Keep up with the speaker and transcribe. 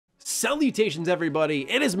Salutations everybody,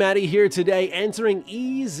 it is Matty here today answering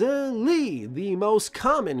easily the most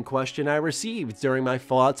common question I received during my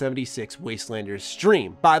Fallout 76 Wastelanders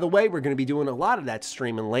stream. By the way, we're going to be doing a lot of that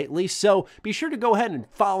streaming lately, so be sure to go ahead and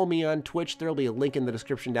follow me on Twitch. There'll be a link in the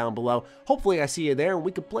description down below. Hopefully I see you there and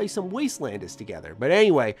we could play some Wastelanders together. But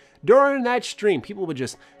anyway, during that stream, people would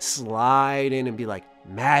just slide in and be like,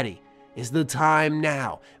 Matty, is the time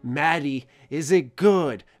now? Matty, is it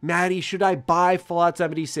good? Matty, should I buy Fallout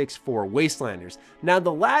 76 for Wastelanders? Now,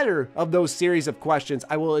 the latter of those series of questions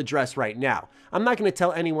I will address right now. I'm not going to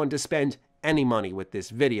tell anyone to spend any money with this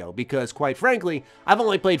video because, quite frankly, I've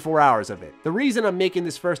only played 4 hours of it. The reason I'm making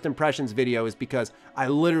this first impressions video is because I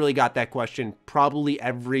literally got that question probably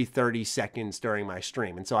every 30 seconds during my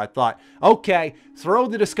stream. And so I thought, okay, throw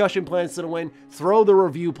the discussion plans to the wind, throw the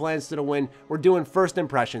review plans to the wind. We're doing first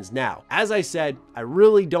impressions now. As I said, I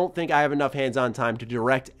really don't think I have enough hands-on time to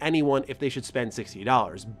direct anyone if they should spend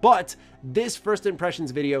 $60. But this first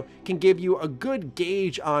impressions video can give you a good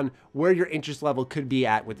gauge on where your interest level could be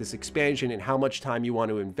at with this expansion and how much time you want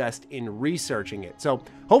to invest in researching it. So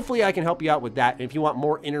hopefully I can help you out with that. And if you want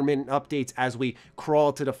more intermittent updates as we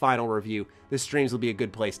crawl to the final review, the streams will be a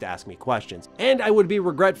good place to ask me questions. And I would be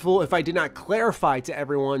regretful if I did not clarify to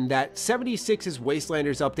everyone that 76's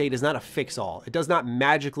Wastelanders update is not a fix-all. It does not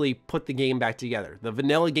magically put the game back together. The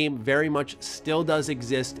vanilla game very much still does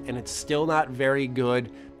exist, and it's still not very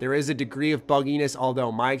good. There is a degree of bugginess,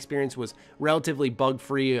 although my experience was relatively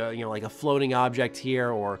bug-free, like a floating object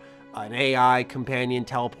here or an AI companion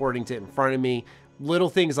teleporting to in front of me. Little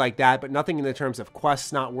things like that, but nothing in the terms of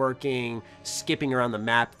quests not working, skipping around the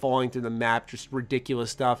map, falling through the map, just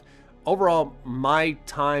ridiculous stuff. Overall, my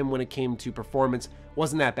time when it came to performance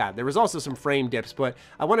wasn't that bad. There was also some frame dips, but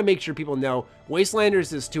I want to make sure people know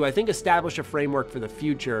Wastelanders is to, I think, establish a framework for the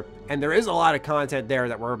future, and there is a lot of content there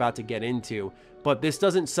that we're about to get into, but this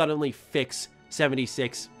doesn't suddenly fix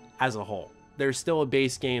 76 as a whole. There's still a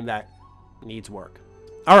base game that needs work.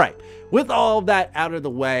 All right, with all of that out of the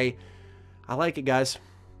way, I like it, guys.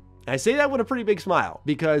 I say that with a pretty big smile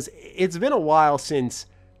because it's been a while since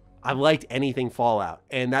I've liked anything Fallout,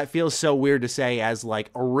 and that feels so weird to say as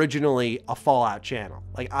like originally a Fallout channel.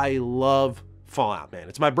 Like, I love Fallout, man.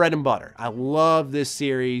 It's my bread and butter. I love this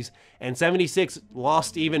series, and 76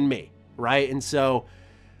 lost even me, right? And so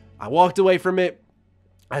I walked away from it.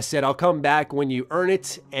 I said, I'll come back when you earn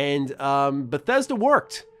it, and Bethesda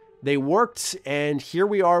worked. They worked, and here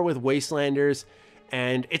we are with Wastelanders.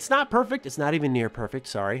 And it's not perfect. It's not even near perfect.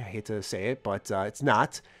 Sorry, I hate to say it, but it's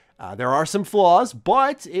not. There are some flaws,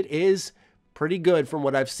 but it is pretty good from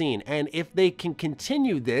what I've seen. And if they can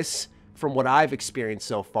continue this from what I've experienced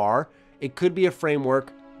so far, it could be a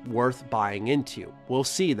framework worth buying into. We'll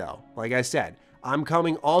see, though. Like I said, I'm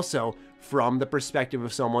coming also from the perspective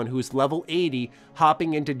of someone who's level 80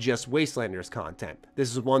 hopping into just Wastelanders content.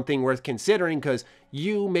 This is one thing worth considering because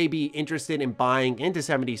you may be interested in buying into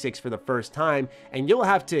 76 for the first time, and you'll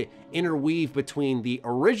have to interweave between the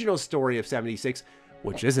original story of 76,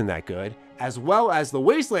 which isn't that good, as well as the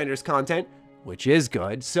Wastelanders content, which is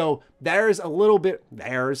good. So there's a little bit,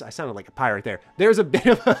 I sounded like a pirate there. There's a bit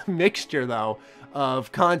of a mixture, though,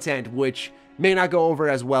 of content, which may not go over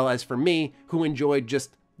as well as for me, who enjoyed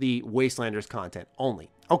just the Wastelanders content only.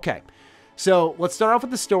 Okay, so let's start off with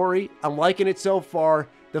the story. I'm liking it so far.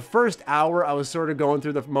 The first hour, I was sort of going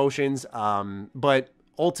through the motions, but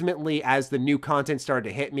ultimately, as the new content started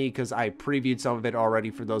to hit me, because I previewed some of it already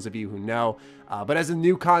for those of you who know, but as the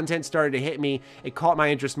new content started to hit me, it caught my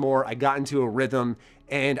interest more. I got into a rhythm,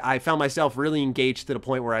 and I found myself really engaged to the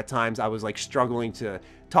point where at times I was like struggling to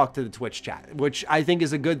talk to the Twitch chat, which I think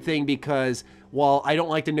is a good thing because while I don't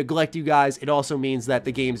like to neglect you guys, it also means that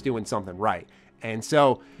the game's doing something right. And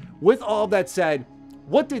so with all that said,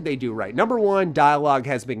 what did they do right? Number one, dialogue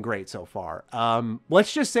has been great so far.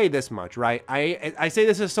 Let's just say this much, right? I say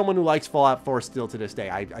this as someone who likes Fallout 4 still to this day.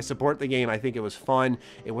 I support the game. I think it was fun.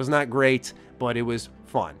 It was not great, but it was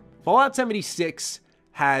fun. Fallout 76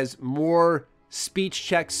 has more speech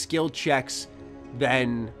checks, skill checks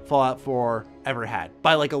than Fallout 4 ever had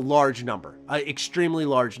by like a large number, an extremely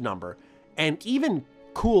large number. And even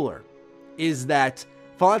cooler is that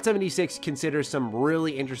Fallout 76 considers some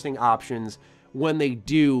really interesting options when they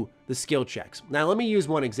do the skill checks. Now, let me use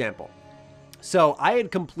one example. So I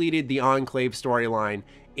had completed the Enclave storyline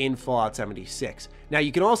in Fallout 76. Now,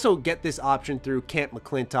 you can also get this option through Camp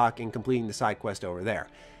McClintock and completing the side quest over there.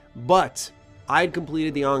 But I had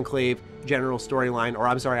completed the Enclave General storyline, or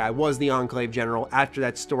I'm sorry, I was the Enclave General after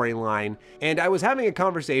that storyline, and I was having a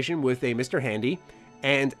conversation with a Mr. Handy,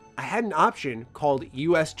 and I had an option called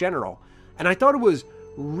US General, and I thought it was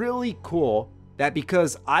really cool that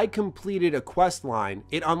because I completed a quest line,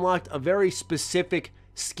 it unlocked a very specific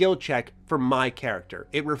skill check for my character.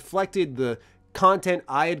 It reflected the content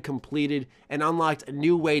I had completed and unlocked a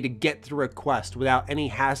new way to get through a quest without any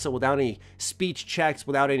hassle, without any speech checks,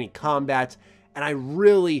 without any combat. And I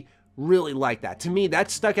really like that. To me, that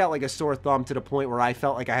stuck out like a sore thumb to the point where I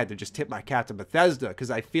felt like I had to just tip my cap to Bethesda, because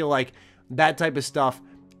I feel like that type of stuff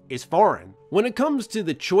is foreign. When it comes to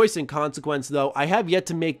the choice and consequence, though, I have yet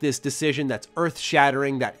to make this decision that's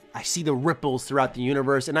earth-shattering, that I see the ripples throughout the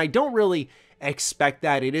universe, and I don't really expect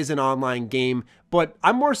that. It is an online game, but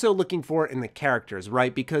I'm more so looking for it in the characters,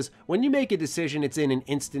 right? Because when you make a decision, it's in an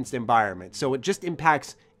instanced environment, so it just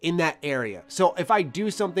impacts in that area. So if I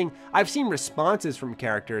do something, I've seen responses from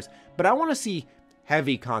characters, but I want to see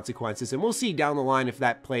heavy consequences, and we'll see down the line if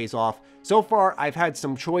that plays off. So far, I've had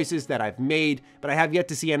some choices that I've made, but I have yet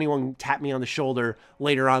to see anyone tap me on the shoulder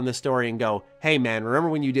later on in the story and go, hey man, remember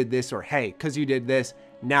when you did this? Or hey, because you did this,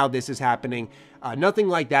 now this is happening. Nothing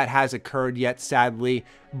like that has occurred yet, sadly.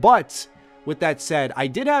 But with that said, I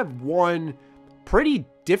did have one pretty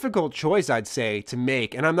difficult choice, I'd say, to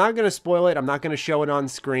make, and I'm not going to spoil it. I'm not going to show it on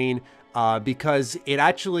screen because it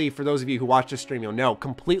actually, for those of you who watch the stream, you'll know,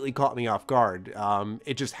 completely caught me off guard.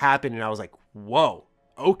 It just happened and I was like, whoa,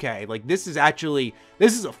 okay, like this is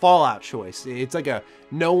a Fallout choice. It's like a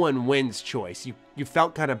no one wins choice. You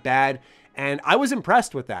felt kind of bad, and I was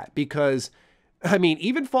impressed with that because, I mean,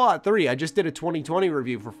 even Fallout 3, I just did a 2020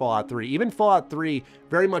 review for Fallout 3. Even Fallout 3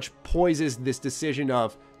 very much poises this decision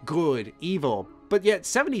of good, evil, but yet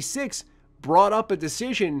 76 brought up a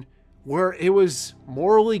decision where it was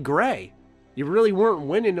morally gray. You really weren't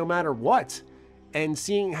winning no matter what. And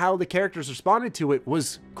seeing how the characters responded to it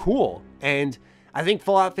was cool. And I think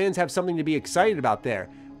Fallout fans have something to be excited about there.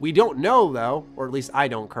 We don't know, though, or at least I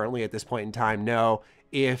don't currently at this point in time know,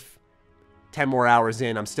 if 10 more hours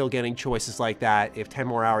in, I'm still getting choices like that. If 10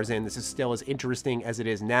 more hours in, this is still as interesting as it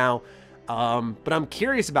is now. But I'm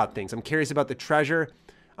curious about things. I'm curious about the treasure.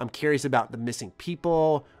 I'm curious about the missing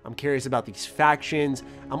people. I'm curious about these factions.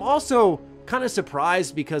 I'm also kind of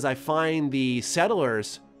surprised because I find the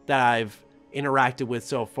settlers that I've interacted with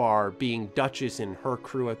so far, being Duchess and her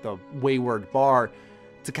crew at the Wayward Bar,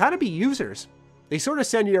 to kind of be users. They sort of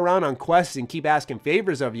send you around on quests and keep asking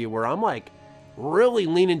favors of you, where I'm like really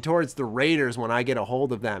leaning towards the raiders when I get a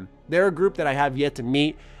hold of them. They're a group that I have yet to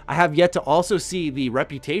meet. I have yet to also see the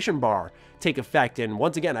reputation bar take effect. And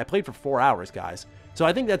once again, I played for 4 hours, guys. So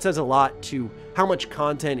I think that says a lot to how much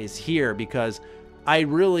content is here, because I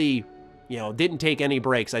really, didn't take any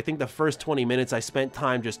breaks. I think the first 20 minutes I spent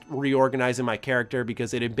time just reorganizing my character,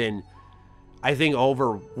 because it had been, I think,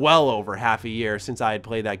 well over half a year since I had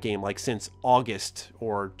played that game, like since August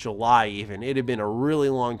or July even. It had been a really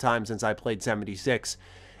long time since I played 76.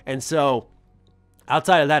 And so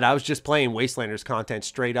outside of that, I was just playing Wastelanders content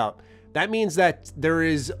straight up. That means that there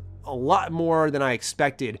is a lot more than I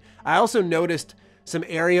expected. I also noticed some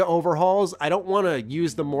area overhauls. I don't want to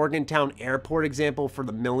use the Morgantown airport example for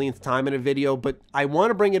the millionth time in a video, but I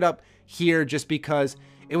want to bring it up here just because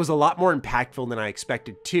it was a lot more impactful than I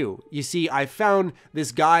expected too. You see, I found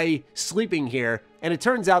this guy sleeping here, and it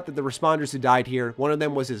turns out that the responders who died here, one of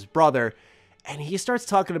them was his brother, and he starts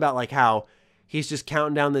talking about like how he's just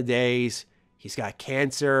counting down the days, he's got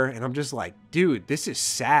cancer, and I'm just like, dude, this is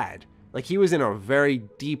sad. Like, he was in a very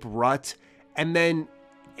deep rut, and then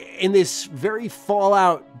in this very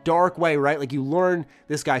Fallout dark way, right? Like, you learn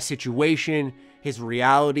this guy's situation, his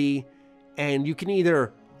reality, and you can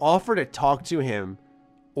either offer to talk to him,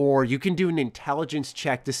 or you can do an intelligence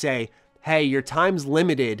check to say, hey, your time's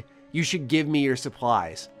limited, you should give me your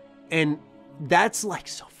supplies. And that's like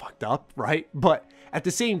so fucked up, right? But at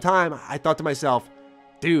the same time, I thought to myself,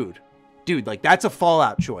 dude, like, that's a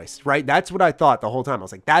Fallout choice, right? That's what I thought the whole time. I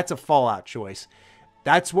was like, that's a Fallout choice.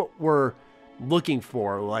 That's what we're looking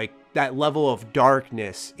for, like that level of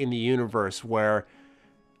darkness in the universe where,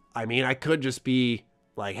 I mean, I could just be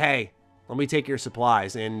like, hey, let me take your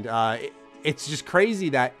supplies. And it's just crazy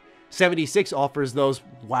that 76 offers those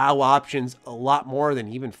WoW options a lot more than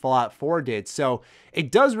even Fallout 4 did. So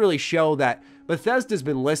it does really show that Bethesda's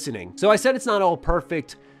been listening. So I said it's not all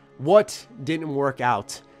perfect. What didn't work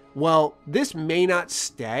out? Well, this may not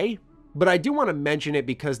stay, but I do want to mention it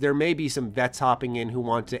because there may be some vets hopping in who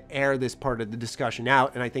want to air this part of the discussion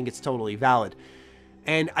out, and I think it's totally valid.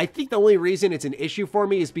 And I think the only reason it's an issue for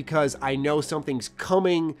me is because I know something's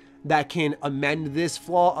coming that can amend this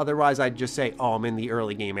flaw. Otherwise, I'd just say, oh, I'm in the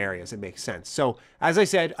early game areas. It makes sense. So, as I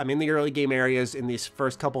said, I'm in the early game areas in these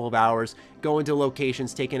first couple of hours, going to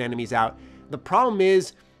locations, taking enemies out. The problem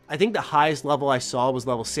is, I think the highest level I saw was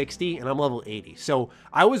level 60, and I'm level 80. So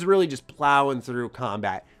I was really just plowing through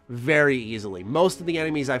combat very easily. Most of the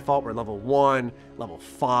enemies I fought were level 1, level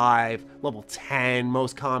 5, level 10,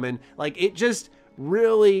 most common. Like, it just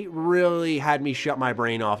really had me shut my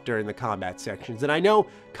brain off during the combat sections. And I know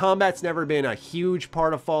combat's never been a huge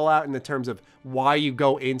part of Fallout in the terms of why you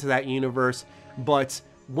go into that universe, but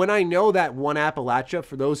when I know that one Appalachia,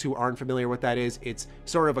 for those who aren't familiar with that is, it's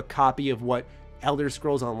sort of a copy of what Elder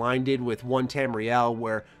Scrolls Online did with one Tamriel,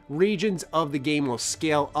 where regions of the game will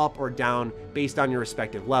scale up or down based on your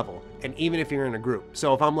respective level, and even if you're in a group.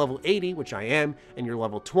 So if I'm level 80, which I am, and you're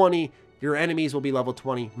level 20, your enemies will be level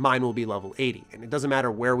 20, mine will be level 80, and it doesn't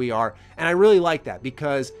matter where we are. And I really like that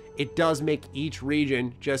because it does make each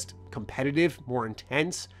region just competitive, more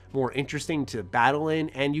intense, more interesting to battle in,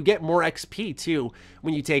 and you get more XP too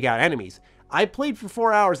when you take out enemies. I played for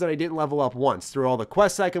 4 hours and I didn't level up once. Through all the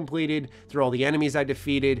quests I completed, through all the enemies I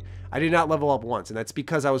defeated, I did not level up once, and that's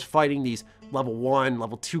because I was fighting these level 1,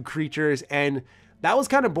 level 2 creatures, and that was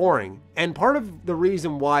kind of boring. And part of the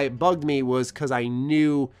reason why it bugged me was because I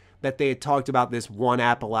knew that they had talked about this one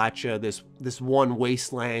Appalachia, this one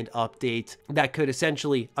Wasteland update that could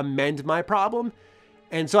essentially amend my problem.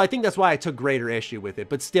 And so I think that's why I took greater issue with it.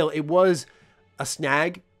 But still, it was a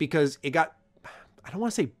snag because it got, I don't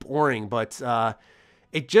want to say boring, but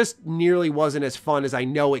it just nearly wasn't as fun as I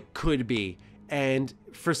know it could be. And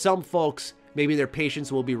for some folks, maybe their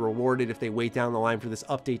patience will be rewarded if they wait down the line for this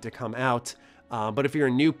update to come out. But if you're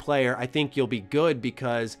a new player, I think you'll be good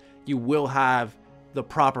because you will have the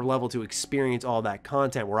proper level to experience all that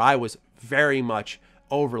content, where I was very much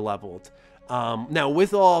over leveled. Now,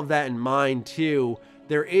 with all of that in mind too,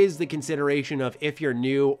 there is the consideration of if you're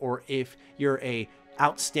new or if you're a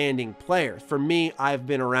outstanding player. For me, I've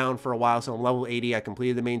been around for a while, so I'm level 80. I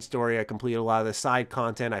completed the main story. I completed a lot of the side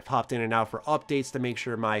content. I've hopped in and out for updates to make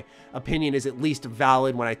sure my opinion is at least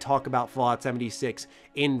valid when I talk about Fallout 76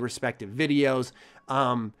 in respective videos.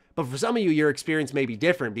 But for some of you, your experience may be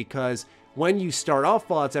different because when you start off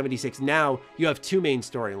Fallout 76 now, you have 2 main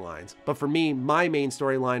storylines. But for me, my main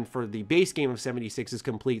storyline for the base game of 76 is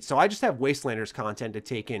complete, so I just have Wastelanders content to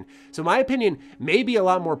take in. So my opinion may be a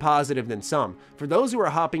lot more positive than some. For those who are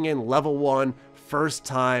hopping in level 1, first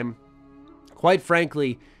time, quite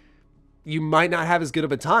frankly, you might not have as good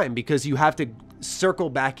of a time because you have to circle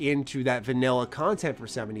back into that vanilla content for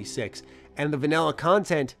 76. And the vanilla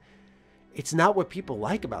content, it's not what people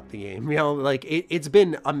like about the game. You know, like it's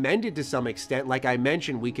been amended to some extent. Like I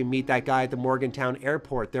mentioned, we can meet that guy at the Morgantown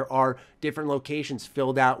airport. There are different locations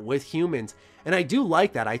filled out with humans. And I do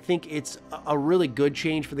like that. I think it's a really good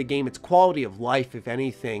change for the game. It's quality of life, if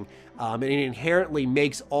anything. And it inherently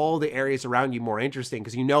makes all the areas around you more interesting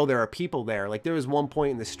because you know there are people there. Like there was one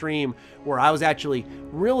point in the stream where I was actually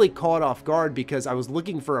really caught off guard because I was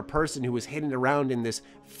looking for a person who was hidden around in this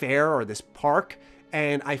fair or this park.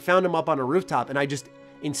 And I found him up on a rooftop, and I just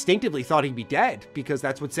instinctively thought he'd be dead because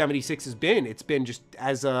that's what 76 has been. It's been just,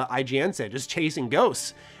 as IGN said, just chasing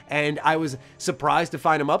ghosts. And I was surprised to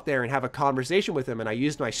find him up there and have a conversation with him. And I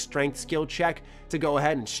used my strength skill check to go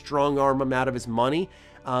ahead and strong arm him out of his money.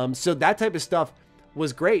 So that type of stuff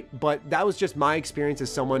was great, but that was just my experience as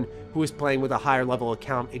someone who was playing with a higher level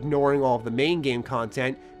account, ignoring all of the main game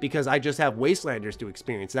content because I just have Wastelanders to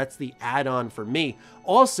experience. That's the add-on for me.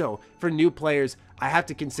 Also, for new players, I have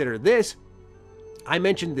to consider this. I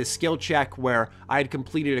mentioned this skill check where I had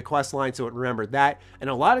completed a quest line, so it remembered that. And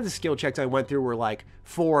a lot of the skill checks I went through were like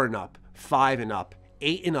 4 and up, 5 and up,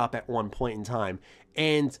 8 and up at one point in time.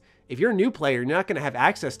 And if you're a new player, you're not going to have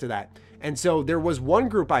access to that. And so there was one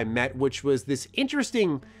group I met, which was this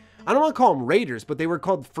interesting, I don't want to call them raiders, but they were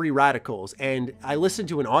called free radicals. And I listened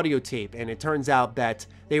to an audio tape, and it turns out that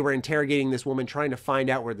they were interrogating this woman trying to find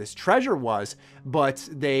out where this treasure was, but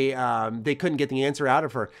they couldn't get the answer out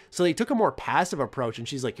of her. So they took a more passive approach, and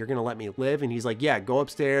she's like, "You're going to let me live?" And he's like, "Yeah, go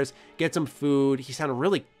upstairs, get some food." He sounded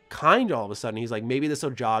really kind all of a sudden. He's like, "Maybe this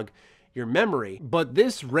will jog your memory." But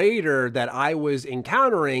this raider that I was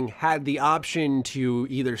encountering had the option to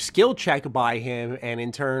either skill check by him and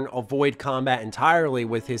in turn avoid combat entirely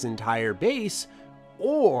with his entire base,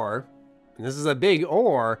 or, and this is a big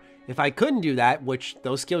or, if I couldn't do that, which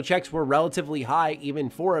those skill checks were relatively high even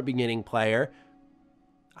for a beginning player,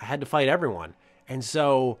 I had to fight everyone. And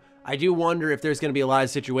so I do wonder if there's going to be a lot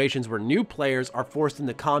of situations where new players are forced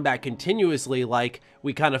into combat continuously like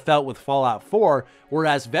we kind of felt with Fallout 4,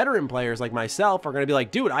 whereas veteran players like myself are going to be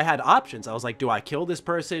like, dude, I had options. I was like, do I kill this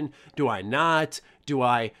person? Do I not? Do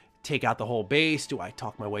I take out the whole base? Do I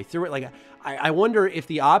talk my way through it? Like, I wonder if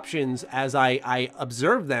the options as I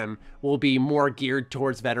observe them will be more geared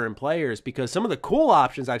towards veteran players, because some of the cool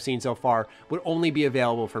options I've seen so far would only be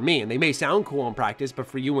available for me. And they may sound cool in practice, but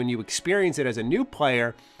for you, when you experience it as a new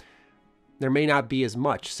player, there may not be as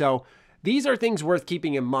much. So these are things worth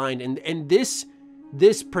keeping in mind. And this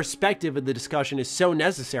perspective of the discussion is so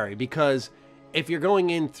necessary, because if you're going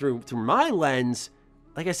in through my lens,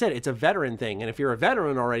 like I said, it's a veteran thing. And if you're a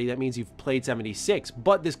veteran already, that means you've played 76.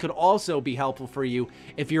 But this could also be helpful for you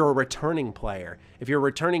if you're a returning player. If you're a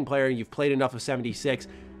returning player and you've played enough of 76,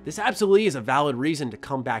 this absolutely is a valid reason to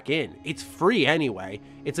come back in. It's free anyway.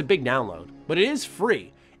 It's a big download, but it is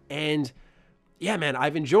free. And yeah, man,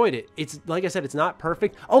 I've enjoyed it. It's, like I said, it's not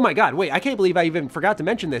perfect. Oh my God, wait, I can't believe I even forgot to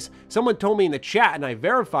mention this. Someone told me in the chat, and I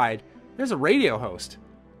verified, there's a radio host.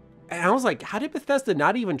 And I was like, how did Bethesda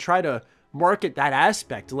not even try to market that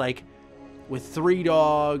aspect? Like, with Three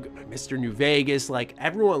Dog, Mr. New Vegas, like,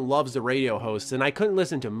 everyone loves the radio hosts, and I couldn't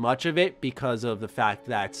listen to much of it because of the fact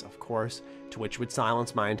that, of course, Twitch would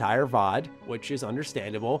silence my entire VOD, which is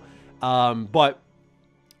understandable. But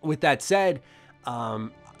with that said,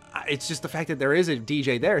 it's just the fact that there is a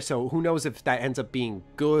DJ there, so who knows if that ends up being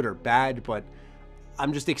good or bad, but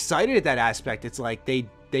I'm just excited at that aspect. It's like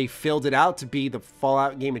they filled it out to be the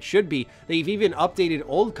Fallout game it should be. They've even updated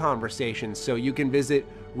old conversations, so you can visit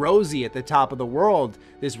Rosie at the top of the world,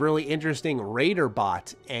 this really interesting raider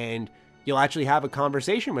bot, and you'll actually have a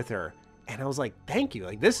conversation with her. And I was like, thank you.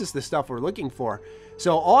 Like, this is the stuff we're looking for.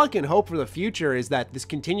 So all I can hope for the future is that this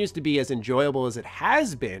continues to be as enjoyable as it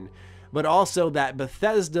has been, but also that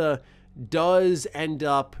Bethesda does end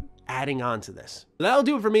up adding on to this. That'll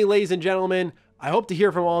do it for me, ladies and gentlemen. I hope to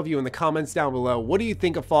hear from all of you in the comments down below. What do you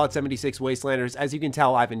think of Fallout 76 Wastelanders? As you can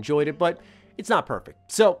tell, I've enjoyed it, but it's not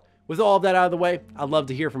perfect. So with all of that out of the way, I'd love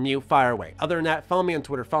to hear from you. Fire away. Other than that, follow me on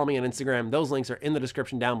Twitter, follow me on Instagram. Those links are in the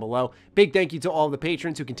description down below. Big thank you to all the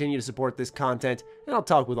patrons who continue to support this content, and I'll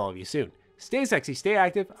talk with all of you soon. Stay sexy, stay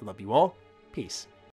active. I love you all. Peace.